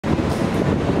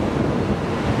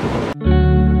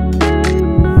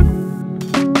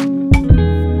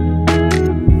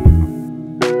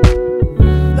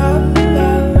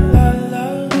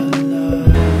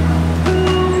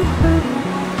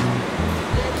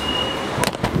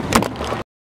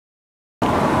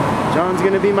John's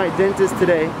gonna be my dentist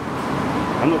today.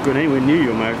 I'm not going anywhere near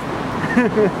your mouth.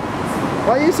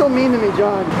 Why are you so mean to me,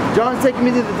 John? John's taking me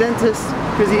to the dentist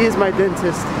because he is my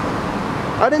dentist.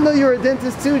 I didn't know you were a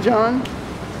dentist too, John.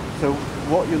 So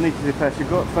what you'll need to do first,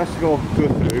 you've got first of all go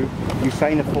through, you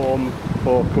sign a form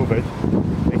for COVID.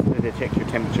 Basically they check your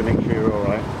temperature, make sure you're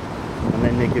alright. And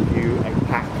then they give you a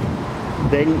pack.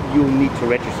 Then you'll need to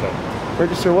register.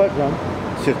 Register what, John?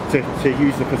 To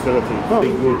use the facility. Oh.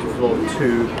 You go to floor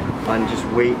 2 and just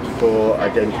wait for a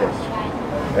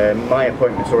dentist. My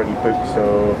appointment's already booked,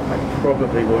 so I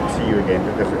probably won't see you again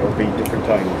because it'll be different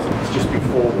times. It's just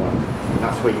before one, and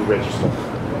that's where you register.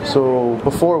 So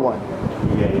before one?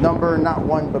 Yeah. Number not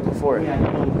one, but before it. Yeah,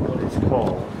 I don't know what it's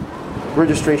called.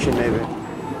 Registration, maybe.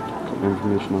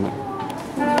 Information on it.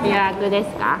 予約です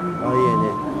か? Oh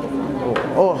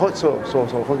yeah, oh, so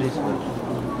hold it.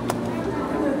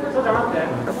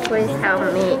 Please help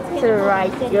me to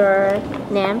write your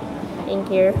name in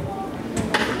here.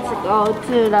 Let's go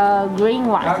to the green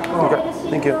one. Okay,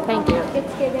 thank you. Thank you.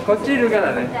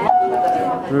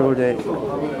 Real day.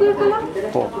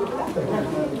 Cool.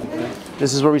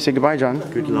 This is where we say goodbye, John.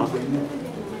 Good luck.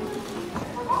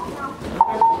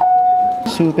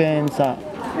 Supensa.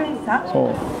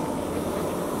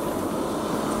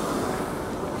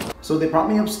 So they brought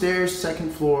me upstairs,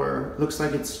 second floor. Looks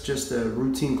like it's just a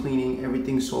routine cleaning.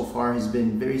 Everything so far has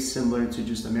been very similar to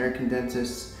just American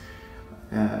dentists.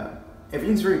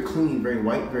 Everything's very clean, very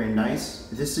white, very nice.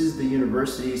 This is the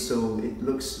university, so it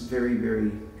looks very,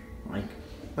 very like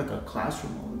a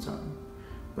classroom all the time.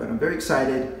 But I'm very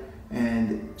excited,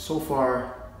 and so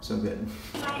far, so good.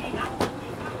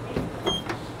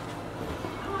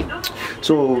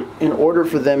 So in order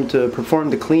for them to perform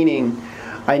the cleaning,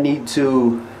 I need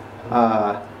to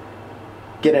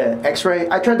get an x-ray.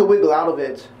 I tried to wiggle out of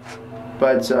it,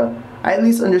 but I at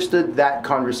least understood that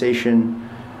conversation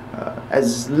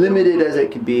as limited as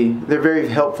it could be. They're very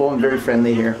helpful and very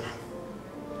friendly here.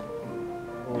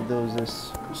 Well, there was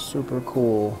this super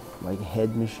cool like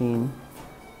head machine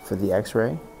for the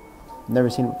x-ray. Never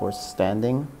seen it before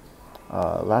standing.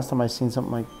 Last time I seen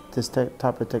something like this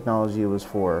type of technology was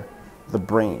for the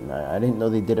brain. I didn't know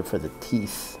they did it for the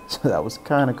teeth, so that was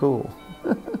kind of cool.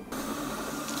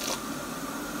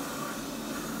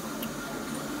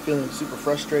 Feeling super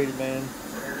frustrated, man.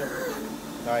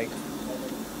 Like,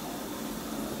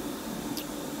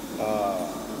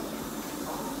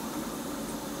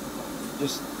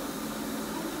 just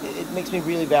it makes me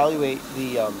really evaluate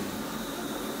the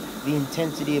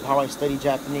intensity of how I study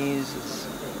Japanese.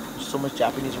 There's so much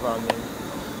Japanese around me.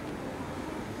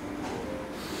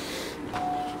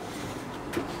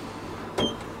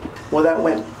 Well, that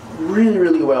went really,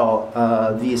 really well.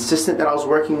 The assistant that I was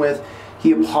working with,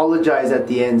 he apologized at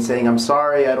the end saying, "I'm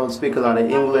sorry, I don't speak a lot of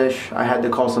English. I had to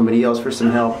call somebody else for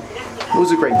some help." It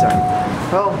was a great time.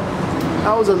 Well,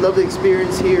 that was a lovely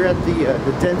experience here at the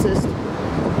dentist.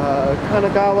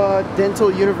 Kanagawa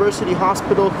Dental University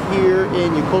Hospital here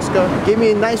in Yokosuka. Gave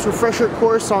me a nice refresher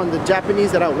course on the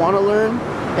Japanese that I want to learn.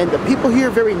 And the people here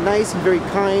are very nice and very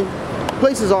kind. The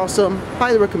place is awesome.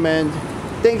 Highly recommend.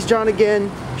 Thanks, John,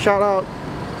 again. Shout out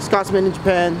Scotsman in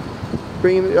Japan.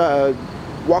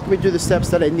 Walking me through the steps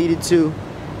that I needed to.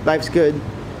 Life's good.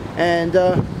 And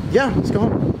yeah, let's go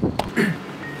home.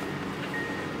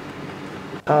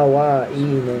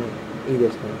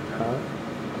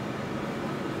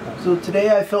 So today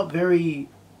I felt very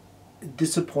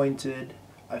disappointed.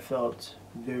 I felt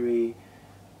very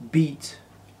beat,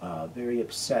 very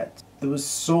upset. There was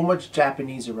so much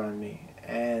Japanese around me,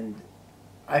 and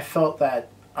I felt that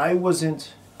I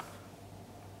wasn't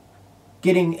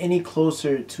getting any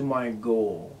closer to my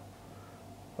goal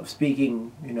of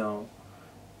speaking,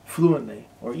 fluently,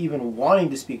 or even wanting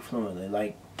to speak fluently.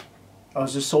 Like, I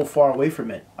was just so far away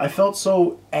from it. I felt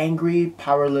so angry,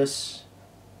 powerless,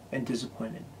 and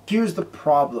disappointed. Here's the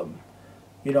problem.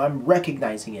 I'm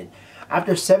recognizing it.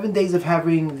 After 7 days of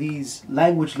having these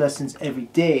language lessons every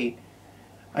day,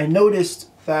 I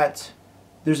noticed that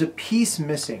there's a piece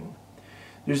missing.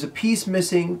 There's a piece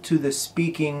missing to the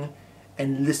speaking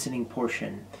and listening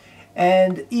portion.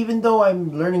 And even though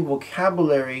I'm learning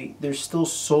vocabulary, there's still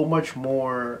so much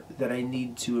more that I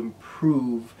need to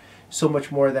improve, so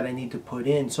much more that I need to put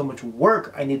in, so much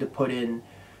work I need to put in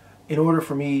order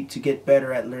for me to get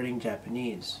better at learning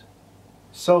Japanese.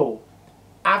 So,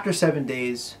 after 7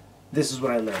 days, this is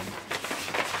what I learned.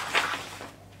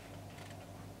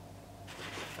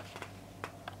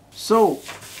 So,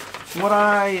 what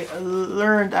I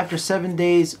learned after 7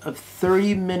 days of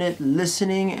 30-minute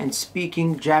listening and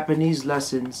speaking Japanese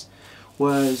lessons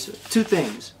was two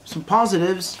things, some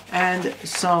positives and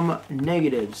some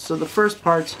negatives. So the first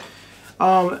part,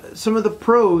 Some of the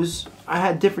pros, I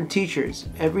had different teachers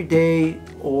every day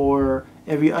or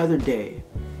every other day.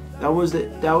 That was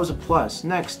a plus.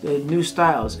 Next, new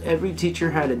styles. Every teacher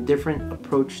had a different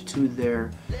approach to their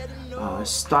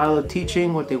style of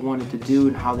teaching, what they wanted to do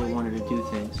and how they wanted to do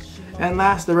things. And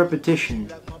last, the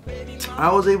repetition.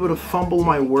 I was able to fumble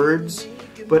my words,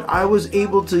 but I was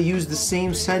able to use the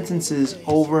same sentences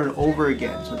over and over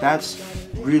again. So that's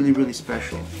really, really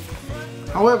special.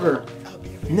 However,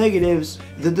 negatives,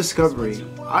 the discovery.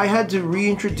 I had to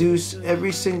reintroduce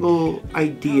every single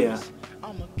idea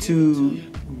to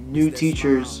new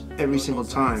teachers every single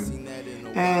time.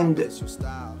 And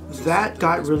that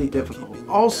got really difficult.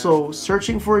 Also,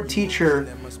 searching for a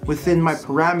teacher within my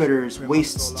parameters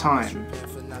wastes time,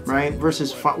 right?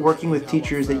 Versus working with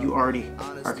teachers that you already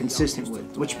are consistent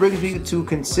with. Which brings me to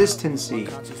consistency.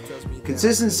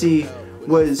 Consistency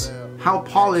was how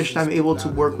polished I'm able to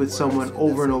work with someone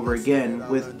over and over again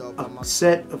with a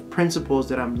set of principles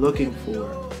that I'm looking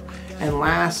for. And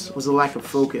last was a lack of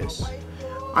focus.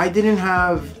 I didn't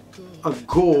have a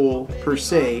goal per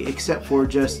se except for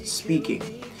just speaking.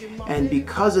 And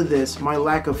because of this, my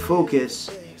lack of focus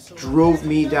drove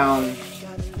me down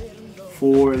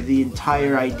for the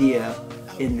entire idea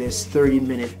in this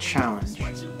 30-minute challenge.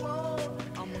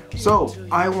 So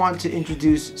I want to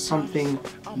introduce something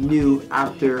new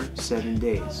after 7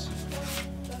 days.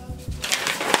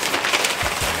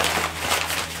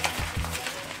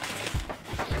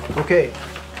 Okay,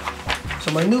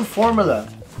 so my new formula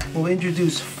will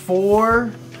introduce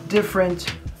 4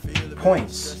 different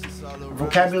points: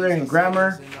 vocabulary and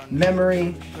grammar,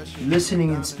 memory,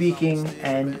 listening and speaking,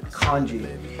 and kanji.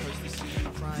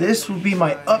 This will be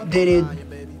my updated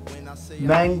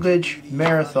language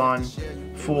marathon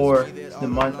for the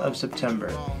month of September.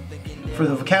 For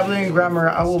the vocabulary and grammar,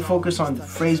 I will focus on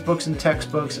phrase books and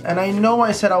textbooks. And I know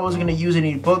I said I wasn't going to use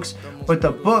any books, but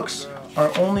the books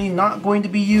are only not going to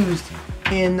be used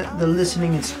in the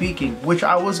listening and speaking, which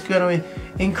I was going to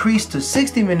increase to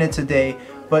 60 minutes a day.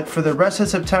 But for the rest of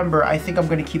September, I think I'm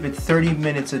going to keep it 30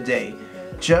 minutes a day,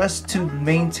 just to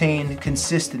maintain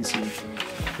consistency.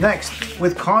 Next,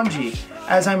 with kanji,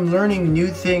 as I'm learning new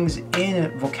things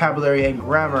in vocabulary and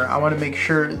grammar, I want to make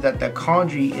sure that the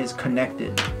kanji is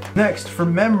connected. Next, for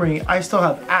memory, I still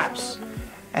have apps.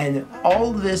 And all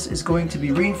of this is going to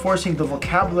be reinforcing the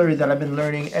vocabulary that I've been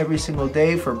learning every single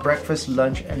day for breakfast,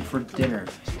 lunch, and for dinner.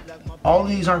 All of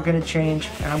these aren't going to change,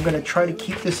 and I'm going to try to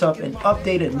keep this up and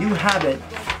update a new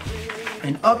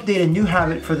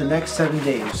habit for the next 7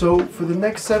 days. So for the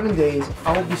next 7 days,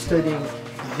 I'll be studying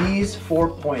these 4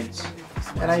 points.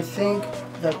 And I think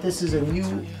that this is a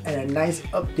new and a nice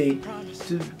update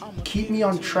to keep me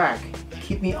on track,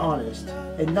 keep me honest,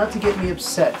 and not to get me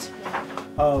upset.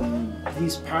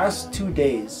 These past 2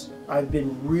 days, I've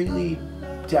been really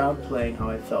downplaying how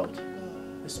I felt,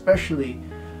 especially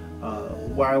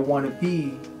where I want to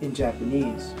be in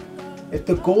Japanese. If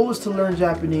the goal is to learn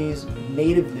Japanese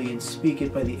natively and speak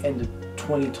it by the end of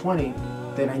 2020,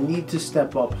 then I need to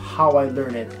step up how I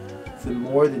learn it for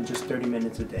more than just 30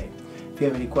 minutes a day. If you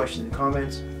have any questions and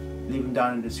comments, leave them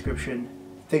down in the description.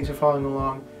 Thanks for following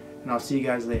along, and I'll see you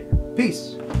guys later.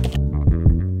 Peace!